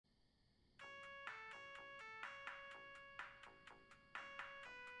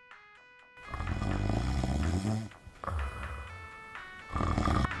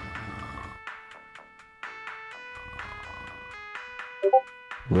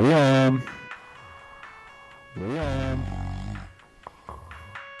William.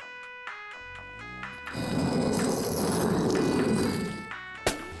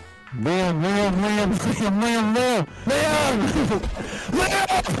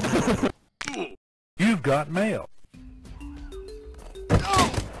 You've got mail.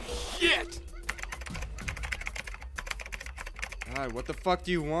 Oh, shit! God, what the fuck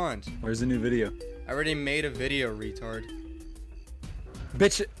do you want? Where's the new video? I already made a video, retard.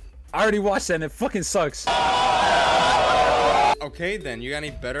 Bitch, I already watched that and it fucking sucks. Okay then, you got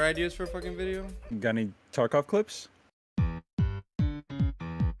any better ideas for a fucking video? Got any Tarkov clips?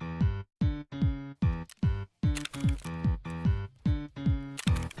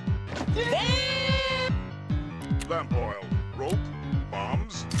 Lamp oil, rope,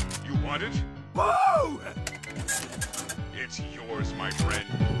 bombs. You want it? Whoa! It's yours, my friend.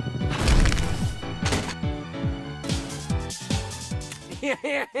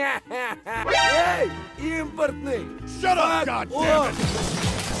 Эй, импортный! Shut up, goddammit!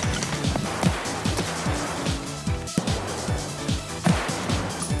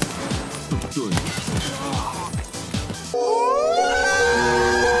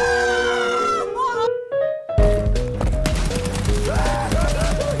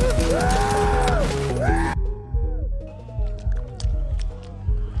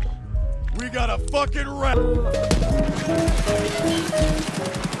 We got a fucking rat.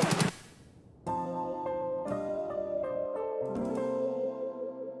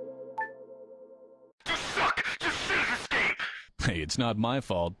 Hey, it's not my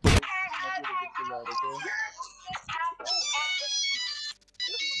fault. Is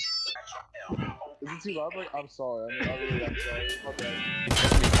it too loud? Like, I'm sorry. I'm sorry. My bad.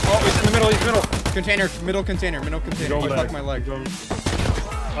 Oh, he's in the middle, Container, middle container. You fucked my leg. I'm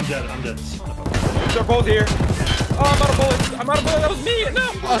dead. They're both here. Oh, I'm out of bullets. That was me.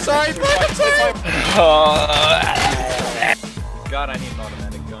 No. Oh, sorry. God, I need an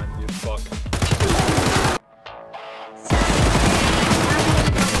automatic gun, dude. Fuck.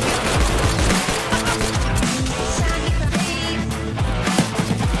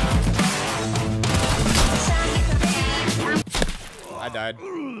 I died.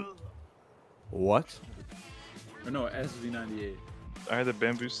 What? Or no, SV98. I had the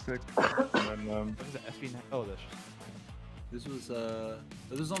bamboo stick. And then, What is it? SV9? Oh, This was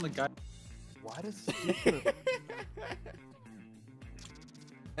on the guy. why does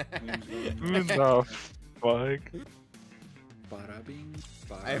no, fuck. Bada bing.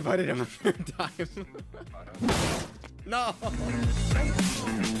 I invited him a third time. No.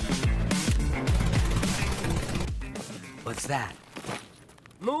 What's that?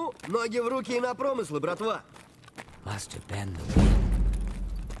 Ну, ноги в руки и на промыслы, братва. Must have been the wind.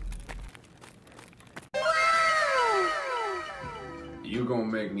 You gonna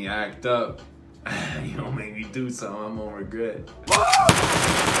make me act up. You gonna make me do something I'm gonna regret.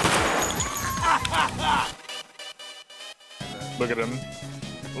 Look at him.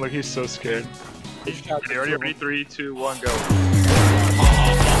 Look, he's so scared. Ready, 3, 2, 1, go.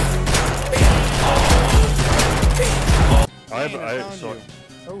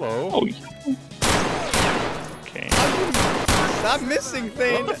 Hello. Oh, okay. Stop missing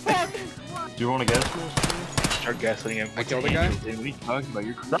things. Do you want to guess? Start gasoline him. I killed the guy? What are you talking about?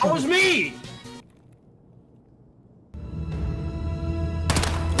 That was me!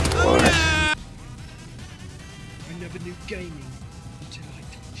 I never knew gaming until I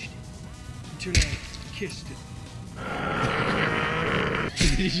touched it. Until I kissed it.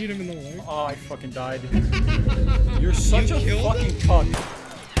 Did you shoot him in the leg? Oh, I fucking died. You're such a fucking cunt.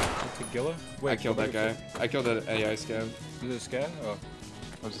 Tagilla? Wait, I killed that guy. I killed that AI scav. Is it a scav? Oh.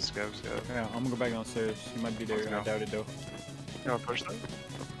 What's the scav? Yeah, I'm gonna go back downstairs. He might be there. I doubt it though. You wanna push that?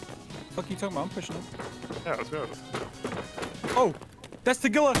 Fuck you talking about? I'm pushing him. Yeah, let's go. Oh! That's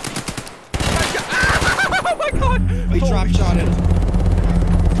Tagilla! Oh my god! He drop shot it.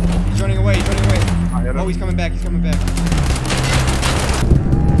 He's running away. Oh, he's coming back.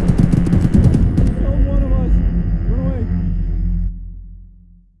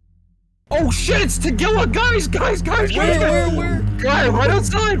 Oh shit, it's Tagilla! Guys! Where? Guy, right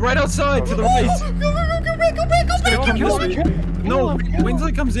outside, to the right. Go back. No, wait until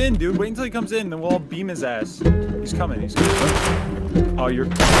he comes in, dude. Wait until he comes in, then we'll all beam his ass. He's coming. Oh, you're...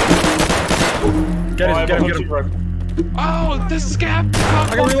 Get him. Oh, this is scav!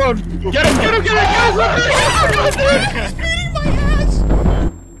 I can reload. Get him, guys! He's beating my ass.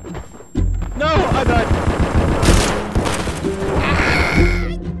 No, I died.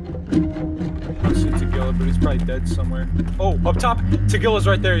 I see Tagilla, but he's probably dead somewhere. Oh, up top. Tagilla's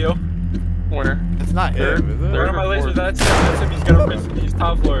right there, yo. Where? It's not him, is it? Right on my laser. That's him. He's gonna miss. He's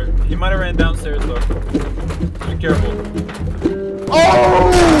top floor. He might have ran downstairs though. Be careful.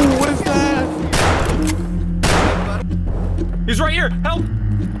 Oh! What is that? He's right here! Help!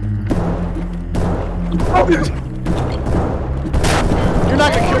 You're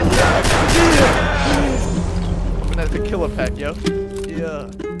not gonna kill me. I'm gonna have to kill a pack, yo. Yeah.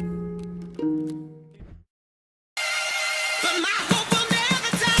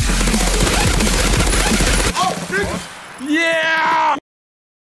 Yeah!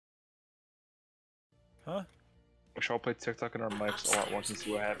 Huh? We should all play TikTok in our mics all at once and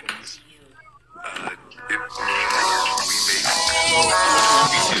see what happens.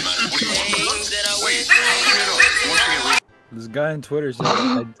 This guy on Twitter said,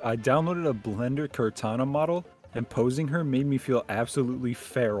 I downloaded a Blender Cortana model, and posing her made me feel absolutely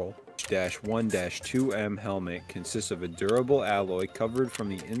feral. -1-2M helmet consists of a durable alloy covered from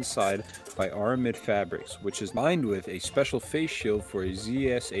the inside by Aramid fabrics, which is lined with a special face shield for a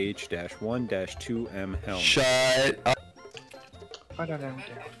ZSH-1-2M helmet. Shut up.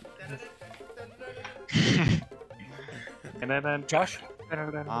 Josh?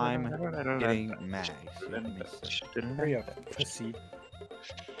 I'm getting mad. Hurry up, pussy.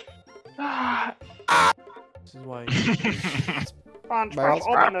 This is why. SpongeBob,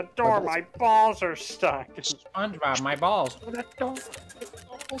 open the door. My balls are stuck. SpongeBob, my balls. Open the door.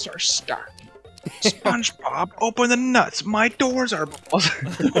 My balls are stuck. SpongeBob, open the nuts. My doors are balls.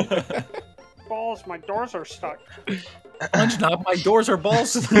 Balls, my doors are stuck. SpongeBob, my doors are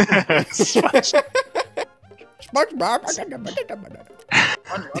balls. SpongeBob.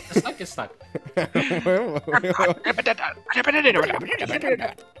 The stuck is stuck.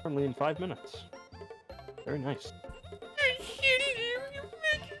 Only in 5 minutes. Very nice.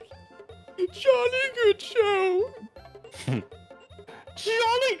 Jolly good show.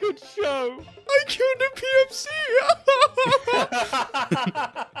 Jolly good show. I killed a PMC.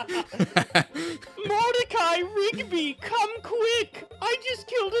 Mordecai Rigby, come quick! I just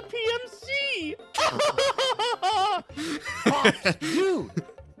killed a PMC. Oh, dude,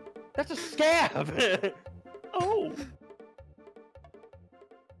 that's a scab. Oh.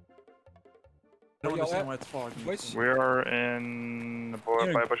 I don't understand why it's fogging. We are in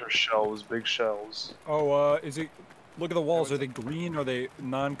by a bunch of shells, big shells. Oh, is it... Look at the walls. Are they green? Are they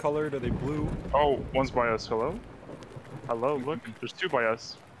non-colored? Are they blue? Oh, one's by us. Hello? Hello, look. There's 2 by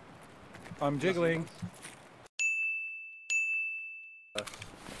us. I'm jiggling.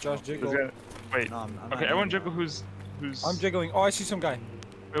 Josh, jiggle. Wait. No, I'm okay, everyone jiggle who's... I'm jiggling. Oh, I see some guy.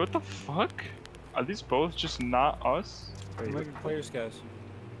 Wait, what the fuck? Are these both just not us? I'm Wait. making player scans.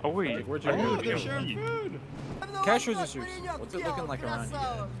 Oh wait, Like, where'd I you knew go? they were food. Cash registers. What's it looking like around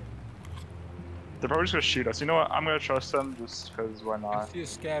here? They're probably just gonna shoot us. You know what? I'm gonna trust them just because why I not? see a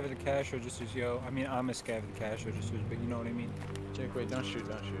scav at the cash registers, yo. I mean, I'm a scav at the cash registers, but you know what I mean. Jake, wait, don't shoot,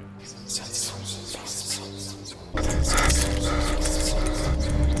 don't shoot.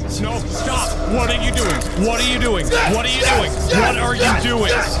 No, stop! What are you doing? What are you doing? What are you doing? What are you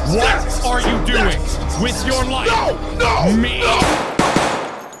doing? What are you doing with your life? No! Me!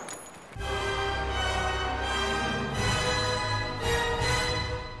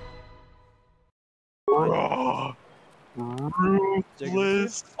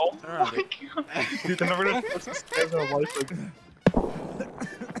 Ruthless! Oh my god! Dude, they're never gonna force us to stay in their life again.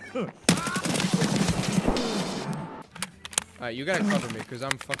 Alright, you gotta cover me, because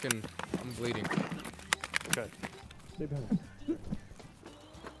I'm bleeding. Okay.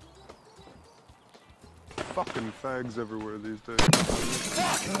 Fucking fags everywhere these days.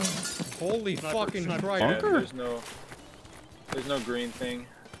 Holy fucking Christ. Yeah, there's no green thing.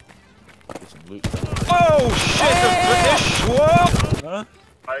 Oh shit! Whoa! Huh?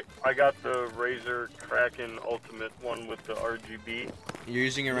 I got the Razer Kraken Ultimate one with the RGB. You're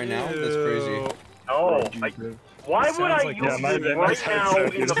using it right now? That's crazy. No, why would I use it right now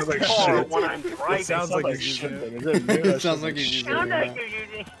in the car when I'm driving? It sounds like he's using it. It sounds like he's using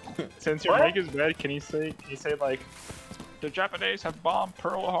it. Since your mic is bad, can you say like the Japanese have bombed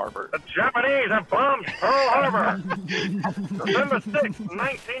Pearl Harbor? The Japanese have bombed Pearl Harbor! December 6th,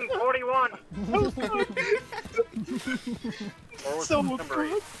 1941! So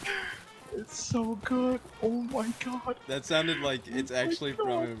good! It's so good! Oh my god! That sounded like it's actually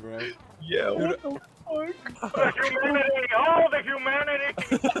from him, bro. Yeah, what the fuck? The humanity! All the humanity!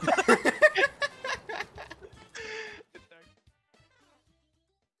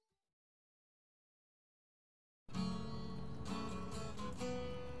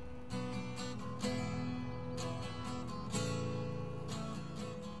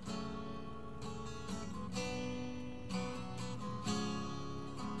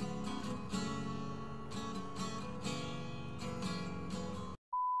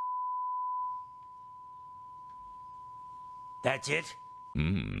 That's it?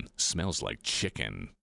 Smells like chicken.